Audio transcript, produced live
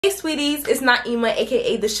Hey sweeties, it's Naimah,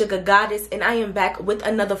 aka the Sugar Goddess, and I am back with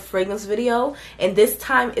another fragrance video, and this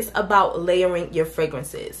time it's about layering your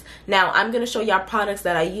fragrances. Now I'm going to show y'all products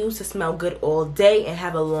that I use to smell good all day and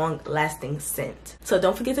have a long lasting scent. So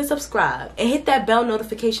don't forget to subscribe and hit that bell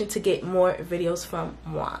notification to get more videos from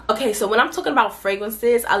moi. Okay, so when I'm talking about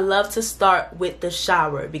fragrances, I love to start with the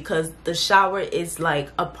shower because the shower is like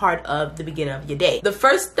a part of the beginning of your day. The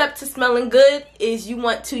first step to smelling good is you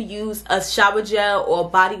want to use a shower gel or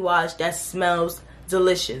body wash that smells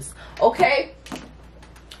delicious. Okay,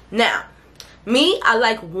 now me, I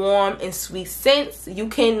like warm and sweet scents. You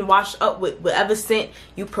can wash up with whatever scent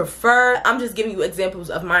you prefer. I'm just giving you examples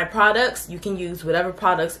of my products. You can use whatever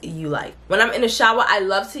products you like. When I'm in the shower, I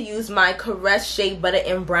love to use my Caress Shea Butter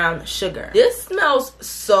and Brown Sugar. This smells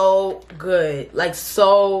so good, like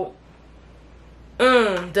so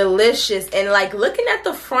delicious, and like looking at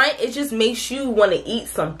the front, it just makes you want to eat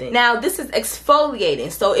something. Now this is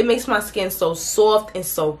exfoliating, so it makes my skin so soft and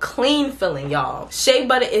so clean feeling, y'all. Shea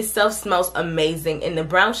butter itself smells amazing, and the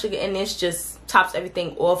brown sugar in this just tops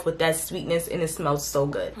everything off with that sweetness, and it smells so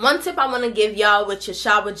good. One tip I want to give y'all with your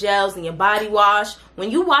shower gels and your body wash: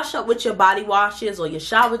 when you wash up with your body washes or your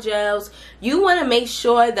shower gels, you want to make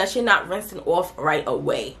sure that you're not rinsing off right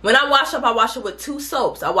away. When I wash up with two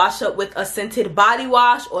soaps. I wash up with a scented body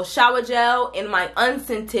wash or shower gel and my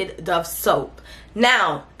unscented Dove soap.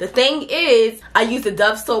 Now, the thing is, I use the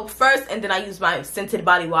Dove soap first and then I use my scented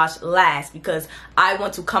body wash last because I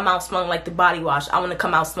want to come out smelling like the body wash. I want to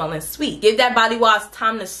come out smelling sweet. Give that body wash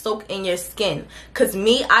time to soak in your skin. Because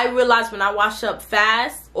me, I realize when I wash up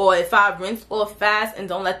fast, or if I rinse off fast and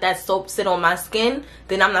don't let that soap sit on my skin,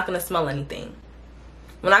 then I'm not going to smell anything.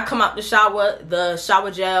 When I come out the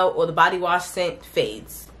shower gel or the body wash scent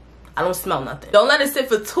fades. I don't smell nothing. Don't let it sit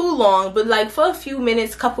for too long, but like for a few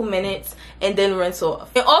minutes, couple minutes, and then rinse off.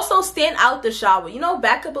 And also stand out the shower. You know,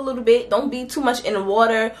 back up a little bit. Don't be too much in the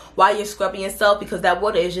water while you're scrubbing yourself, because that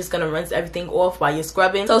water is just going to rinse everything off while you're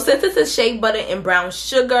scrubbing. So since it's a shea butter and brown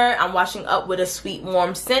sugar, I'm washing up with a sweet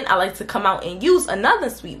warm scent. I like to come out and use another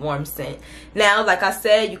sweet warm scent. Now, like I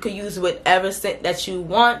said, you could use whatever scent that you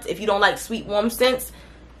want. If you don't like sweet warm scents,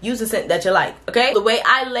 use a scent that you like, okay? The way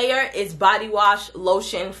I layer is body wash,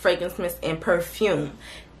 lotion, fragrance mist, and perfume.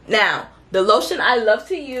 Now, the lotion I love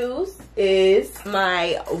to use is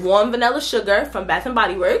my warm vanilla sugar from Bath &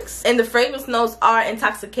 Body Works. And the fragrance notes are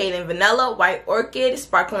intoxicating vanilla, white orchid,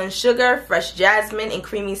 sparkling sugar, fresh jasmine, and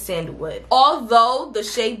creamy sandalwood. Although the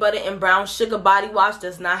shea butter and brown sugar body wash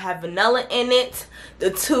does not have vanilla in it,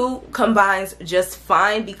 the two combines just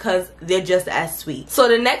fine because they're just as sweet. So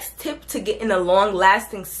the next tip to getting a long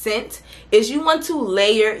lasting scent is you want to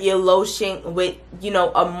layer your lotion with, you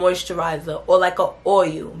know, a moisturizer or like an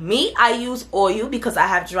oil. Me, I use oil because I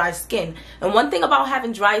have dry skin. And one thing about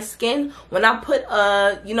having dry skin, when I put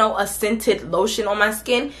a scented lotion on my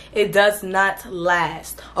skin, it does not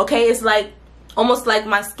last. Okay, it's like almost like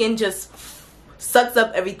my skin just sucks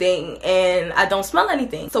up everything and I don't smell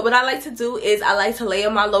anything. So what I like to do is I like to layer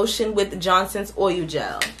my lotion with Johnson's oil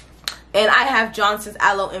gel. And I have Johnson's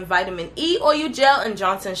Aloe and Vitamin E oil gel and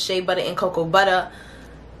Johnson's Shea Butter and Cocoa Butter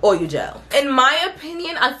oil gel. In my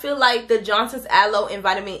opinion, I feel like the Johnson's Aloe and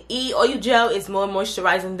Vitamin E oil gel is more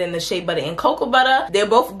moisturizing than the Shea Butter and Cocoa Butter. They're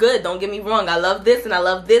both good, don't get me wrong. I love this and I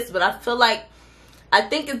love this, but I feel like, I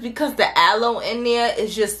think it's because the aloe in there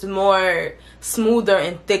is just more smoother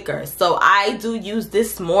and thicker. So I do use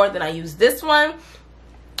this more than I use this one.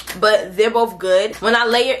 But they're both good. When I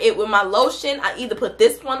layer it with my lotion, I either put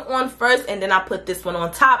this one on first and then I put this one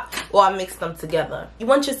on top, or I mix them together. You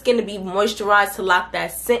want your skin to be moisturized to lock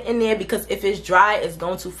that scent in there, because if it's dry, it's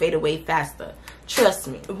going to fade away faster. Trust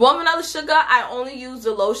me. Warm vanilla sugar, I only use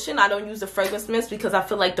the lotion. I don't use the fragrance mist because I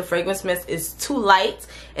feel like the fragrance mist is too light,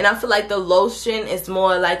 and I feel like the lotion is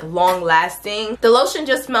more like long lasting. The lotion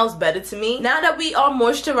just smells better to me. Now that we are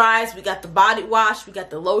moisturized, we got the body wash, we got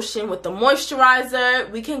the lotion with the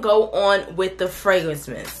moisturizer, we can go on with the fragrance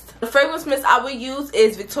mist. The fragrance mist I will use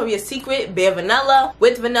is Victoria's Secret Bare Vanilla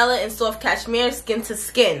with vanilla and soft cashmere skin to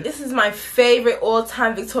skin. This is my favorite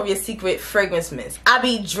all-time Victoria's Secret fragrance mist. I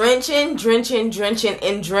be drenching.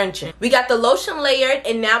 We got the lotion layered,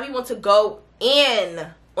 and now we want to go in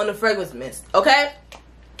on the fragrance mist, okay?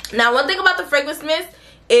 Now, one thing about the fragrance mist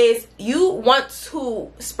is you want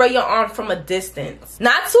to spray your arm from a distance.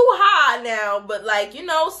 Not too high now, but like, you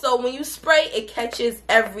know, so when you spray, it catches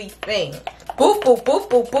everything. Boop, boop, boop,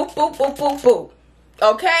 boop, boop, boop, boop, boop, boop.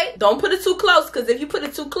 Okay? Don't put it too close, because if you put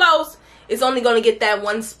it too close, it's only going to get that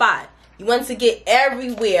one spot. You want it to get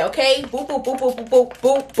everywhere, okay? Boop, boop, boop, boop, boop,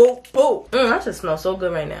 boop, boop, boop, boop. That just smells so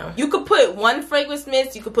good right now. You could put one fragrance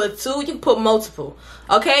mist, you could put two, you could put multiple,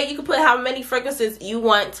 okay? You could put how many fragrances you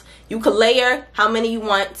want. You could layer how many you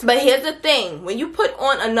want. But here's the thing. When you put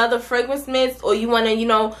on another fragrance mist, or you want to, you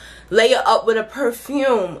know, layer up with a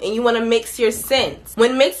perfume and you want to mix your scents.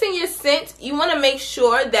 When mixing your scent, you want to make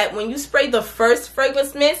sure that when you spray the first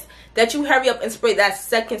fragrance mist, that you hurry up and spray that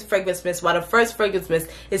second fragrance mist while the first fragrance mist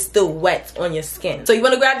is still wet on your skin. So you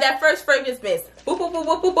want to grab that first fragrance mist. Boop, boop, boop,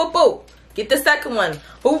 boop, boop, boop, boop. Get the second one.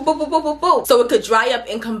 Boop, boop, boop, boop, boop, boop. So it could dry up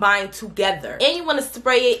and combine together. And you want to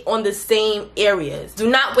spray it on the same areas. Do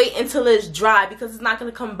not wait until it's dry, because it's not going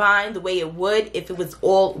to combine the way it would if it was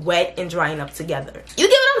all wet and drying up together. You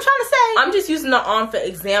get what I'm trying to say? I'm just using the arm for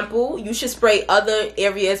example. You should spray other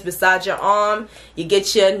areas besides your arm. You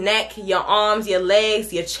get your neck, your arms, your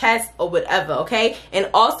legs, your chest, or whatever, okay? And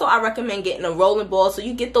also I recommend getting a rolling ball so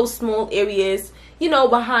you get those small areas, you know,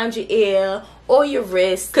 behind your ear or your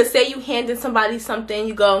wrist. Cause say you handing somebody something,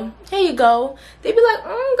 you go, here you go. They be like,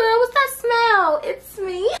 girl, what's that smell? It's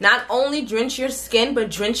me. Not only drench your skin,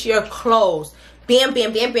 but drench your clothes. Bam,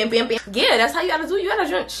 bam, bam, bam, bam, bam. Yeah, that's how you gotta do it. You gotta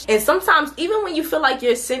drench. And sometimes, even when you feel like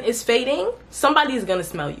your scent is fading, somebody is gonna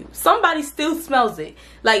smell you. Somebody still smells it.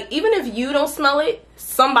 Like, even if you don't smell it,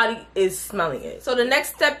 somebody is smelling it. So the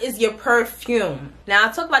next step is your perfume. Now,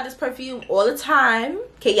 I talk about this perfume all the time.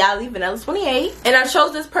 Kayali Vanilla 28. And I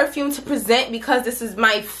chose this perfume to present because this is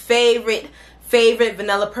my favorite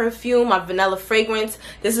vanilla perfume, my vanilla fragrance.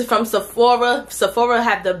 This is from Sephora. Sephora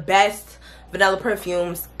have the best vanilla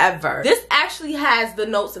perfumes ever. This actually has the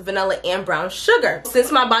notes of vanilla and brown sugar.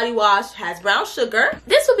 Since my body wash has brown sugar,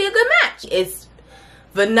 this would be a good match. It's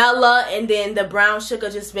vanilla and then the brown sugar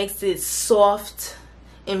just makes it soft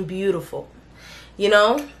and beautiful. You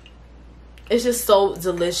know? It's just so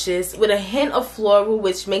delicious with a hint of floral,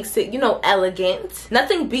 which makes it, you know, elegant.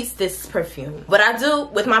 Nothing beats this perfume. What I do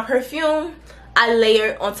with my perfume, I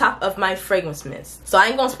layer on top of my fragrance mist. So I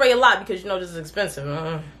ain't gonna spray a lot because, you know, this is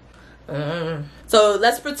expensive. So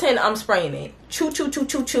let's pretend I'm spraying it. Choo, choo, choo,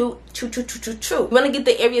 choo, choo, choo, choo, choo, choo, choo. You want to get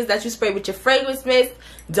the areas that you spray with your fragrance mist.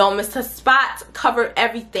 Don't miss a spot. Cover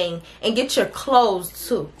everything. And get your clothes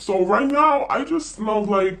too. So right now, I just smell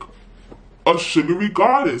like a sugary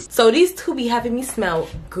goddess. So these two be having me smell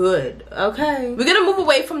good, okay? We're gonna move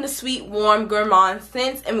away from the sweet, warm, gourmand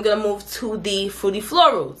scents, and we're gonna move to the fruity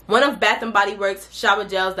florals. One of Bath & Body Works shower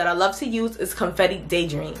gels that I love to use is Confetti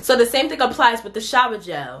Daydream. So the same thing applies with the shower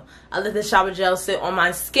gel. I let the shower gel sit on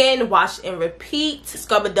my skin, wash and repeat,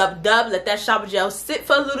 scrub a dub-dub, let that shower gel sit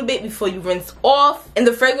for a little bit before you rinse off. And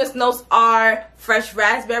the fragrance notes are fresh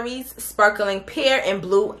raspberries, sparkling pear, and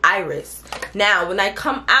blue iris. Now, when I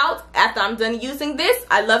come out, after I'm done using this,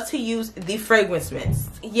 I love to use the fragrance mist.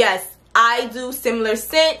 Yes, I do similar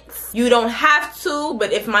scents. You don't have to,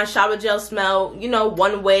 but if my shower gel smell, you know,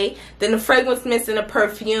 one way, then the fragrance mist and the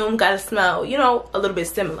perfume gotta smell, you know, a little bit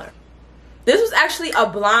similar. This was actually a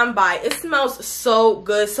blind buy. It smells so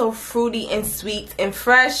good, so fruity and sweet and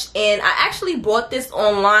fresh. And I actually bought this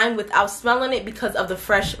online without smelling it because of the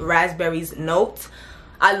fresh raspberries note.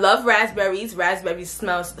 I love raspberries. Raspberries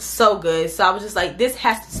smells so good. So I was just like, this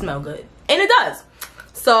has to smell good. And it does.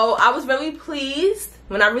 So I was very pleased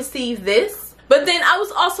when I received this. But then I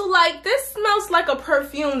was also like, this smells like a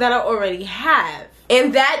perfume that I already have.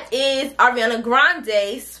 And that is Ariana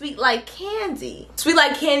Grande, Sweet Like Candy. Sweet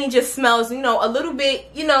Like Candy just smells, you know, a little bit,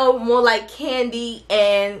 you know, more like candy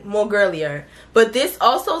and more girlier. But this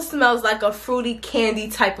also smells like a fruity candy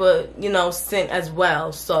type of, you know, scent as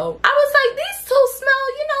well. So I was like, these two smell,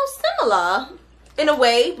 you know, similar in a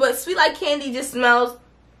way. But Sweet Like Candy just smells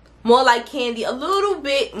more like candy, a little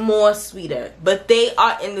bit more sweeter. But they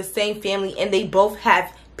are in the same family and they both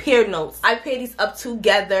have pear notes. I pair these up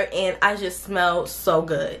together and I just smell so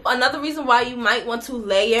good. Another reason why you might want to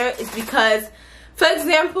layer is because, for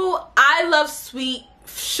example, I love sweet,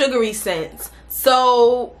 sugary scents.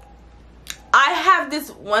 So I have this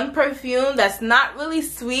one perfume that's not really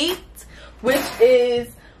sweet, which is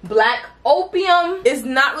Black Opium. It's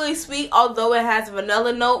not really sweet, although it has a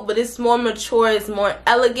vanilla note, but it's more mature, it's more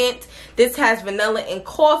elegant. This has vanilla and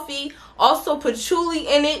coffee. Also patchouli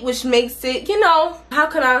in it, which makes it, you know, how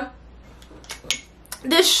can I,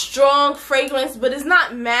 this strong fragrance, but it's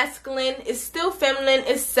not masculine. It's still feminine.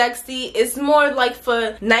 It's sexy. It's more like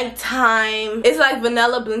for nighttime. It's like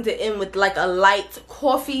vanilla blended in with like a light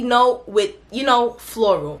coffee note with, you know,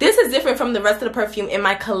 floral. This is different from the rest of the perfume in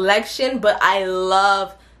my collection, but I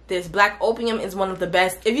love this. Black Opium is one of the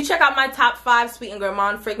best. If you check out my top 5 sweet and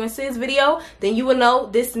gourmand fragrances video, then you will know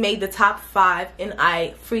this made the top 5 and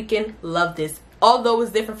I freaking love this. Although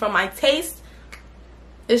it's different from my taste,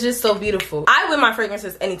 It's just so beautiful. I wear my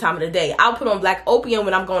fragrances any time of the day. I'll put on Black Opium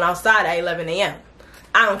when I'm going outside at 11 a.m.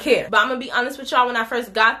 I don't care. But I'm gonna be honest with y'all, when I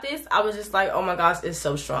first got this, I was just like, oh my gosh, it's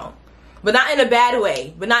so strong. But not in a bad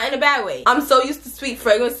way. But not in a bad way. I'm so used to sweet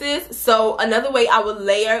fragrances. So another way I would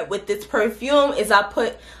layer with this perfume is I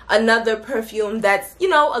put another perfume that's, you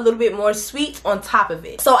know, a little bit more sweet on top of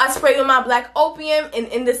it. So I spray with my Black Opium, and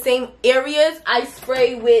in the same areas, I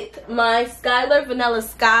spray with my Skylar Vanilla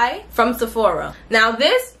Sky from Sephora. Now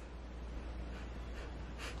this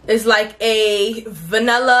is like a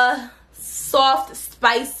vanilla, soft,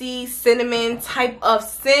 spicy, cinnamon type of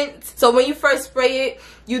scent. So when you first spray it,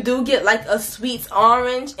 you do get like a sweet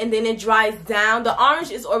orange, and then it dries down. The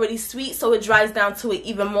orange is already sweet, so it dries down to an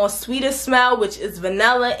even more sweeter smell, which is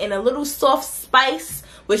vanilla, and a little soft spice,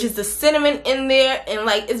 which is the cinnamon in there, and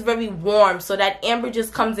like it's very warm. So that amber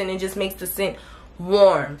just comes in and just makes the scent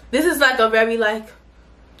warm. This is like a very like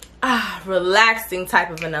relaxing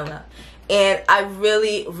type of vanilla, and I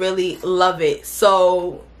really, really love it.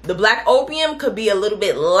 So the Black Opium could be a little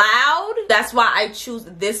bit loud. That's why I choose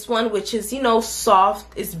this one, which is, you know,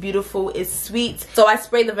 soft, it's beautiful, it's sweet. So I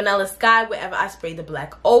spray the Vanilla Sky wherever I spray the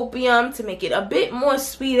Black Opium to make it a bit more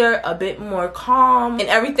sweeter, a bit more calm, and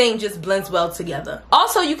everything just blends well together.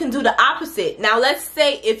 Also, you can do the opposite. Now, let's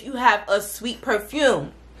say if you have a sweet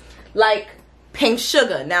perfume, like Pink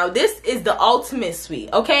Sugar. Now, this is the ultimate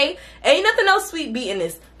sweet, okay? Ain't nothing else sweet beating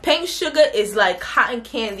this. Pink Sugar is like cotton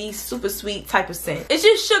candy, super sweet type of scent. It's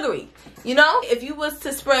just sugary, you know? If you was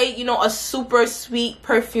to spray, you know, a super sweet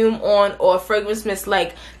perfume on, or a fragrance mist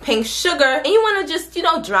like Pink Sugar, and you want to just, you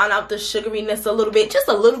know, drown out the sugariness a little bit, just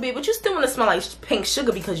a little bit, but you still want to smell like Pink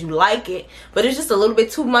Sugar because you like it, but it's just a little bit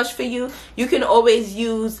too much for you, you can always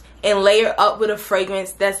use and layer up with a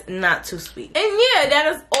fragrance that's not too sweet. And yeah,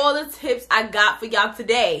 that is all the tips I got for y'all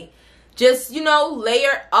today. Just, you know,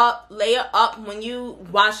 layer up when you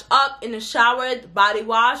wash up in the shower, body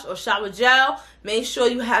wash or shower gel. Make sure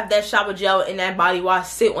you have that shower gel and that body wash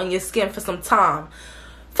sit on your skin for some time.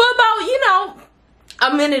 For about, you know,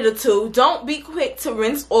 a minute or two. Don't be quick to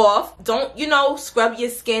rinse off. Don't, you know, scrub your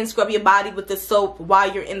skin, scrub your body with the soap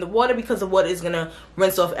while you're in the water, because the water is going to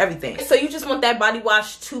rinse off everything. So you just want that body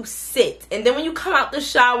wash to sit. And then when you come out the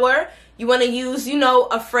shower, you want to use, you know,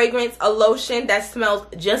 a fragrance, a lotion that smells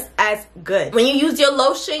just as good. When you use your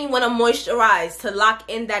lotion, you want to moisturize to lock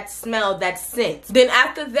in that smell, that scent. Then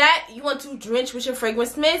after that, you want to drench with your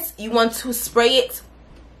fragrance mist. You want to spray it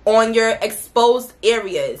on your exposed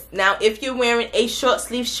areas. Now, if you're wearing a short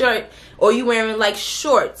sleeve shirt, or you're wearing like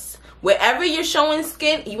shorts, wherever you're showing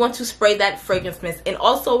skin, you want to spray that fragrance mist, and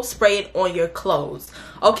also spray it on your clothes.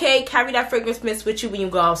 Okay, carry that fragrance mist with you when you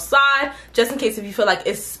go outside, just in case if you feel like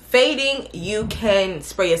it's fading, you can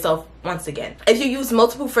spray yourself once again. If you use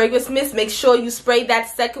multiple fragrance mists, make sure you spray that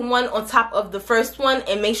second one on top of the first one,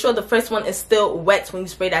 and make sure the first one is still wet when you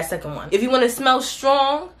spray that second one. If you want to smell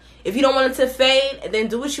strong, if you don't want it to fade, then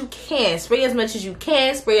do what you can. Spray as much as you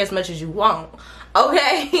can, spray as much as you want.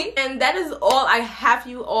 Okay, and that is all I have for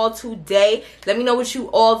you all today. Let me know what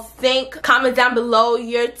you all think. Comment down below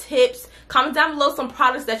your tips. Comment down below some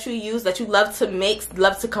products that you use, that you love to mix,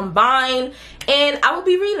 love to combine, and I will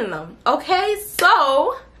be reading them. Okay,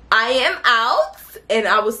 so I am out, and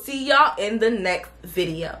I will see y'all in the next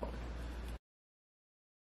video.